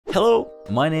Hello,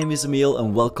 my name is Emil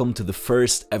and welcome to the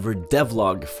first ever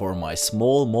devlog for my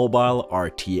small mobile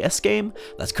RTS game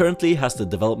that currently has the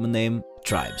development name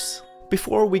Tribes.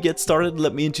 Before we get started,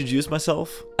 let me introduce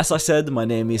myself. As I said, my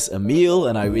name is Emil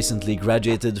and I recently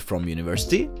graduated from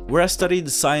university, where I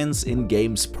studied science in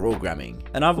games programming.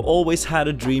 And I've always had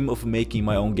a dream of making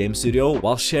my own game studio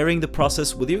while sharing the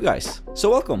process with you guys. So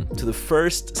welcome to the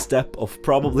first step of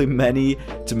probably many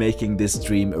to making this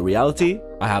dream a reality.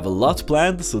 I have a lot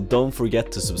planned, so don't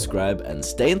forget to subscribe and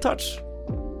stay in touch.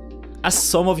 As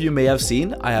some of you may have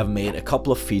seen, I have made a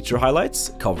couple of feature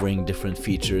highlights covering different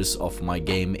features of my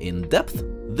game in depth.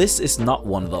 This is not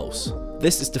one of those.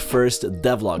 This is the first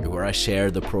devlog where I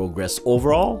share the progress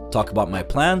overall, talk about my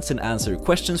plans and answer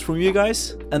questions from you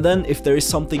guys. And then if there is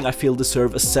something I feel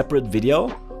deserve a separate video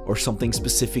or something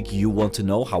specific you want to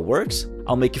know how it works,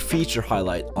 I'll make a feature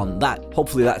highlight on that.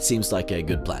 Hopefully that seems like a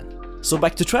good plan. So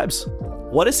back to Tribes.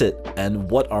 What is it and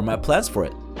what are my plans for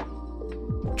it?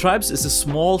 Tribes is a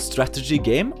small strategy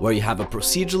game where you have a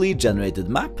procedurally generated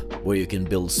map, where you can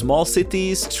build small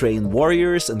cities, train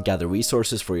warriors and gather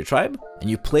resources for your tribe, and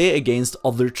you play against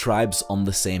other tribes on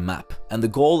the same map, and the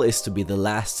goal is to be the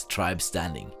last tribe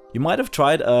standing. You might have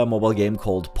tried a mobile game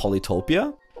called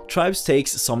Polytopia. Tribes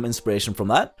takes some inspiration from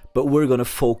that, but we're gonna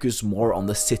focus more on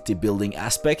the city building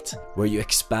aspect, where you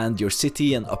expand your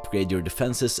city and upgrade your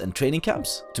defenses and training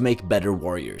camps to make better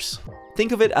warriors.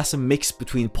 Think of it as a mix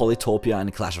between Polytopia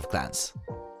and Clash of Clans.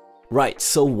 Right,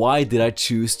 so why did I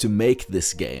choose to make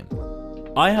this game?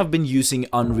 I have been using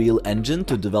Unreal Engine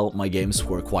to develop my games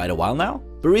for quite a while now,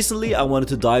 but recently I wanted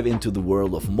to dive into the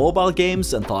world of mobile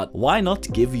games and thought, why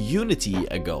not give Unity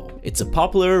a go? It's a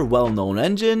popular, well-known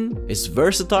engine, it's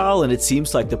versatile, and it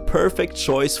seems like the perfect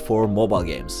choice for mobile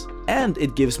games. And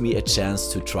it gives me a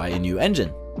chance to try a new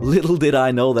engine. Little did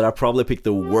I know that I probably picked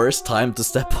the worst time to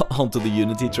step onto the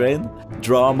Unity train.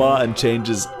 Drama and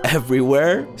changes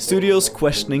everywhere, studios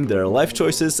questioning their life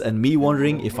choices, and me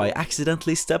wondering if I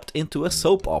accidentally stepped into a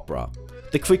soap opera.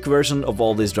 The quick version of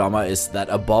all this drama is that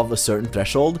above a certain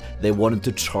threshold, they wanted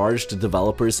to charge the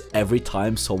developers every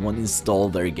time someone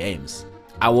installed their games.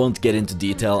 I won't get into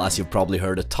detail as you've probably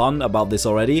heard a ton about this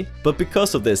already, but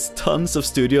because of this, tons of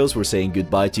studios were saying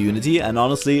goodbye to Unity, and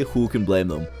honestly, who can blame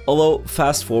them? Although,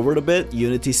 fast forward a bit,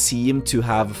 Unity seemed to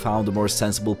have found a more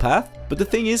sensible path, but the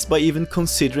thing is, by even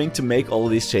considering to make all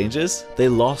of these changes, they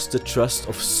lost the trust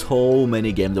of so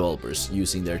many game developers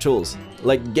using their tools.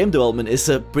 Like, game development is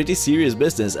a pretty serious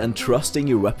business, and trusting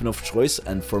your weapon of choice,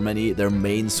 and for many their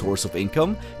main source of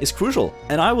income, is crucial.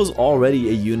 And I was already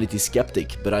a Unity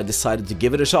skeptic, but I decided to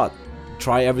give it a shot.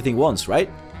 Try everything once, right?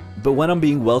 But when I'm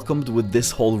being welcomed with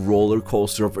this whole roller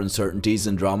coaster of uncertainties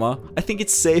and drama, I think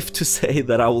it's safe to say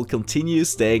that I will continue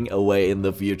staying away in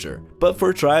the future. But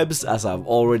for Tribes, as I've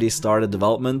already started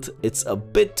development, it's a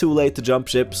bit too late to jump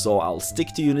ship, so I'll stick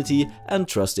to Unity and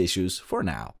trust issues for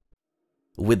now.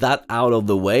 With that out of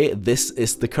the way, this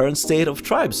is the current state of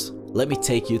Tribes. Let me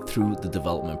take you through the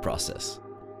development process.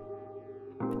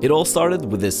 It all started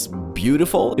with this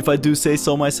beautiful, if I do say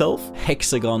so myself,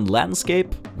 hexagon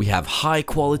landscape. We have high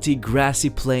quality grassy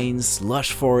plains,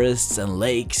 lush forests and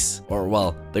lakes. Or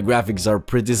well, the graphics are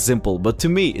pretty simple, but to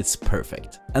me it's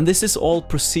perfect. And this is all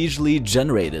procedurally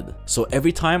generated, so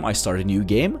every time I start a new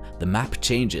game, the map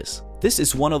changes. This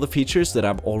is one of the features that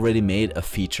I've already made a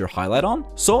feature highlight on,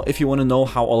 so if you want to know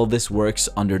how all of this works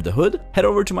under the hood, head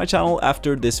over to my channel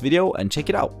after this video and check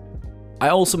it out. I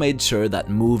also made sure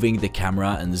that moving the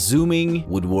camera and zooming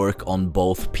would work on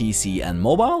both PC and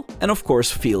mobile, and of course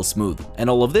feel smooth. And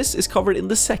all of this is covered in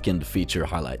the second feature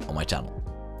highlight on my channel.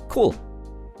 Cool.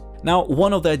 Now,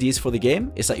 one of the ideas for the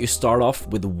game is that you start off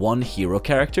with one hero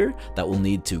character that will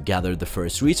need to gather the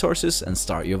first resources and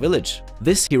start your village.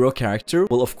 This hero character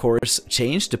will of course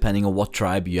change depending on what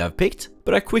tribe you have picked,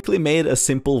 but I quickly made a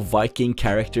simple Viking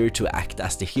character to act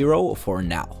as the hero for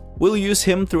now. We'll use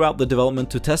him throughout the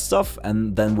development to test stuff,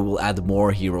 and then we will add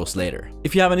more heroes later.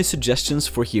 If you have any suggestions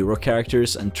for hero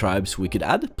characters and tribes we could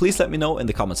add, please let me know in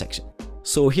the comment section.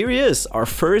 So here he is, our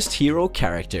first hero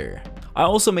character. I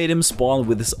also made him spawn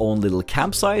with his own little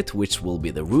campsite, which will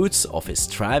be the roots of his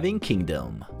thriving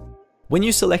kingdom. When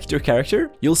you select your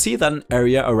character, you'll see that an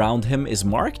area around him is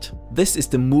marked. This is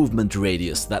the movement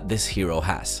radius that this hero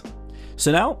has.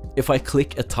 So now, if I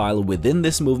click a tile within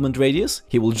this movement radius,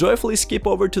 he will joyfully skip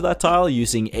over to that tile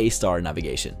using A-star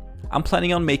navigation. I'm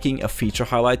planning on making a feature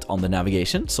highlight on the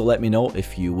navigation, so let me know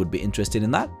if you would be interested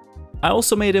in that. I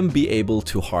also made him be able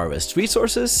to harvest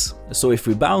resources, so if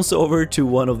we bounce over to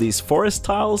one of these forest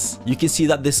tiles, you can see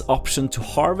that this option to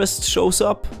harvest shows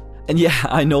up, And yeah,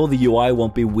 I know the UI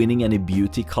won't be winning any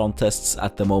beauty contests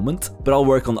at the moment, but I'll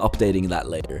work on updating that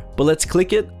later. But let's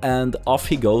click it, and off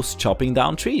he goes chopping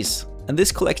down trees. And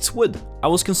this collects wood. I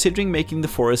was considering making the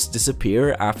forest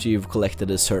disappear after you've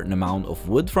collected a certain amount of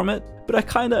wood from it, but I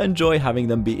kinda enjoy having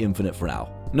them be infinite for now.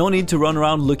 No need to run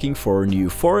around looking for new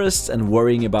forests and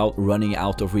worrying about running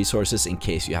out of resources in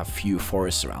case you have few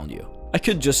forests around you. I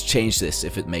could just change this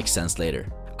if it makes sense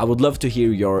later. I would love to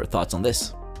hear your thoughts on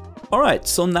this. Alright,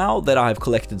 so now that I have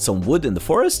collected some wood in the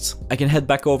forests, I can head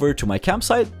back over to my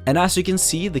campsite, and as you can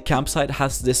see, the campsite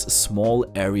has this small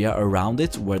area around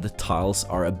it where the tiles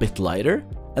are a bit lighter,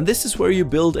 and this is where you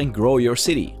build and grow your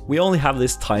city. We only have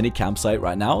this tiny campsite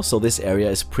right now, so this area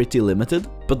is pretty limited,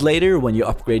 but later when you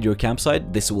upgrade your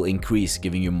campsite, this will increase,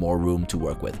 giving you more room to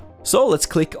work with. So let's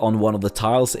click on one of the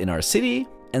tiles in our city,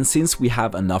 and since we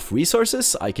have enough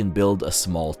resources, I can build a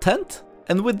small tent.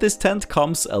 And with this tent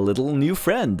comes a little new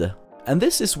friend. And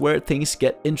this is where things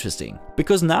get interesting,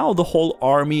 because now the whole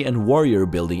army and warrior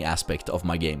building aspect of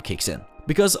my game kicks in.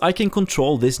 Because I can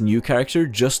control this new character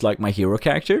just like my hero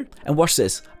character, and watch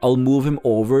this, I'll move him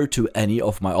over to any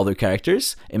of my other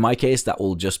characters. In my case, that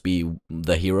will just be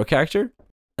the hero character,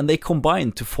 and they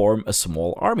combine to form a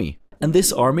small army. And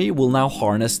this army will now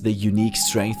harness the unique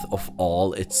strength of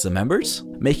all its members,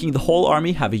 making the whole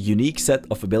army have a unique set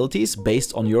of abilities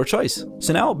based on your choice.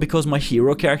 So now, because my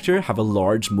hero character have a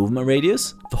large movement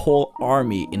radius, the whole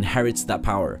army inherits that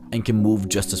power and can move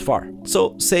just as far.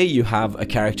 So say you have a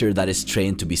character that is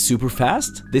trained to be super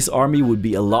fast, this army would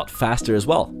be a lot faster as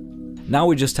well. Now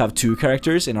we just have 2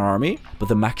 characters in our army, but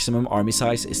the maximum army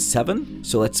size is 7,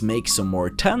 so let's make some more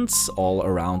tents all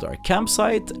around our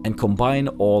campsite and combine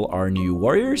all our new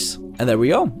warriors. And there we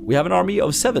go, we have an army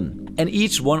of 7. And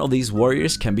each one of these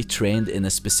warriors can be trained in a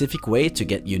specific way to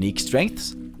get unique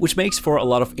strengths, which makes for a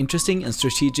lot of interesting and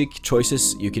strategic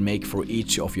choices you can make for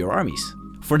each of your armies.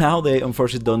 For now, they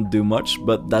unfortunately don't do much,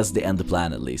 but that's the end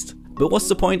plan at least. But what's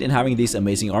the point in having these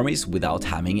amazing armies without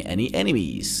having any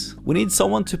enemies? We need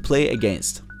someone to play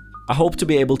against. I hope to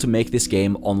be able to make this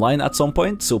game online at some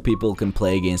point so people can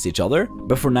play against each other,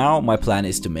 but for now my plan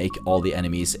is to make all the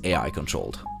enemies AI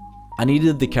controlled. I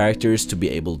needed the characters to be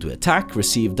able to attack,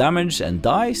 receive damage and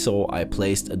die, so I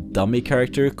placed a dummy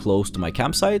character close to my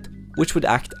campsite, which would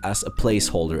act as a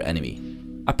placeholder enemy.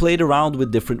 I played around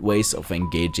with different ways of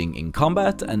engaging in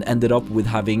combat and ended up with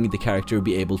having the character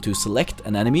be able to select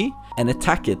an enemy and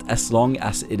attack it as long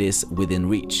as it is within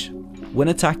reach. When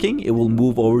attacking, it will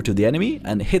move over to the enemy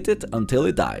and hit it until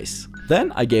it dies.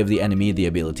 Then I gave the enemy the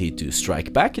ability to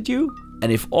strike back at you,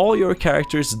 and if all your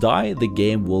characters die, the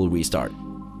game will restart.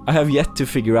 I have yet to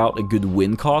figure out a good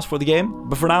win cause for the game,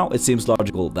 but for now it seems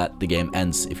logical that the game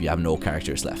ends if you have no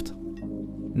characters left.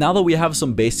 Now that we have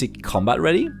some basic combat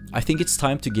ready, I think it's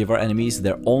time to give our enemies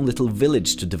their own little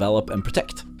village to develop and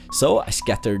protect. So I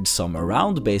scattered some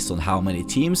around based on how many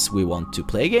teams we want to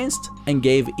play against, and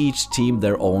gave each team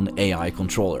their own AI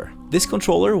controller. This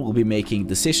controller will be making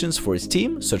decisions for its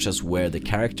team, such as where the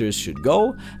characters should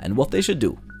go and what they should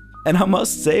do. And I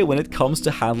must say, when it comes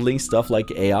to handling stuff like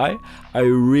AI, I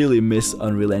really miss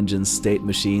Unreal Engine's state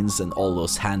machines and all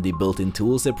those handy built-in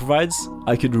tools it provides.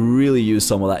 I could really use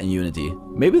some of that in Unity.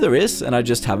 Maybe there is, and I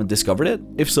just haven't discovered it.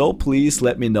 If so, please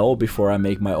let me know before I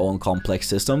make my own complex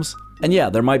systems. And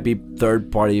yeah, there might be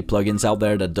third-party plugins out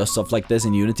there that does stuff like this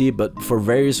in Unity, but for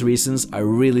various reasons, I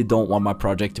really don't want my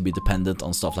project to be dependent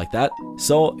on stuff like that.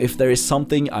 So if there is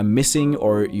something I'm missing,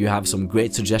 or you have some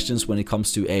great suggestions when it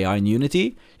comes to AI in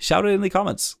Unity, shout it in the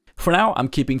comments. For now, I'm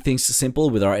keeping things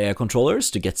simple with our AI controllers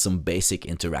to get some basic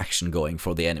interaction going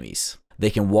for the enemies.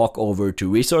 They can walk over to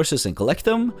resources and collect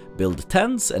them, build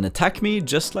tents and attack me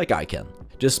just like I can.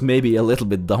 Just maybe a little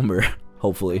bit dumber.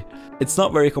 Hopefully. It's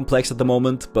not very complex at the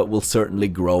moment, but will certainly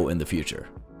grow in the future.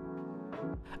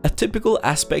 A typical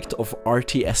aspect of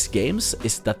RTS games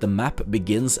is that the map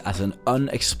begins as an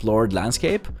unexplored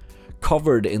landscape,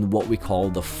 covered in what we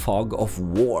call the fog of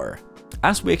war.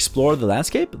 As we explore the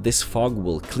landscape, this fog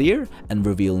will clear and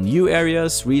reveal new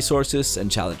areas, resources, and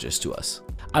challenges to us.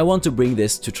 I want to bring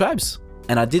this to Tribes,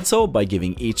 and I did so by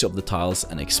giving each of the tiles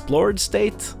an explored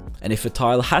state. And if a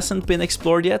tile hasn't been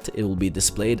explored yet, it will be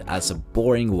displayed as a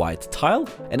boring white tile,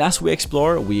 and as we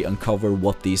explore, we uncover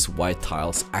what these white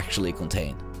tiles actually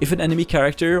contain. If an enemy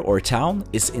character or town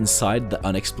is inside the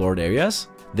unexplored areas,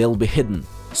 they'll be hidden.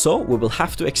 So we will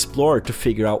have to explore to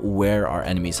figure out where our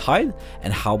enemies hide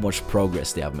and how much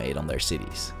progress they have made on their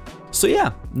cities. So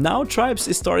yeah, now Tribes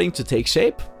is starting to take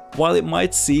shape. While it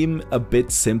might seem a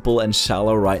bit simple and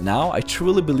shallow right now, I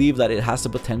truly believe that it has the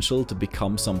potential to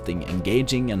become something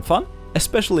engaging and fun.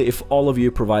 especially if all of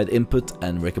you provide input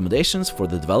and recommendations for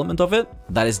the development of it.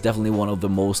 That is definitely one of the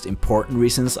most important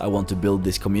reasons I want to build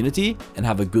this community and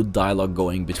have a good dialogue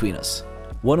going between us.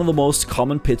 One of the most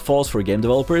common pitfalls for game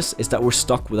developers is that we're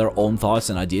stuck with our own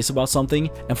thoughts and ideas about something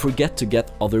and forget to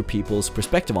get other people's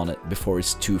perspective on it before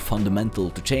it's too fundamental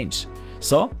to change.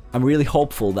 So, I'm really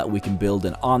hopeful that we can build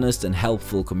an honest and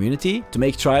helpful community to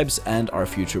make Tribes and our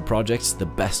future projects the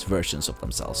best versions of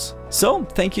themselves. So,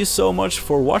 thank you so much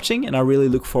for watching, and I really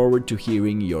look forward to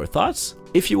hearing your thoughts.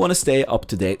 If you want to stay up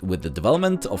to date with the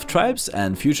development of Tribes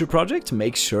and future projects,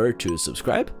 make sure to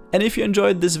subscribe. And if you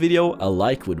enjoyed this video, a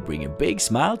like would bring a big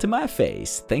smile to my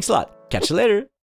face. Thanks a lot. Catch you later.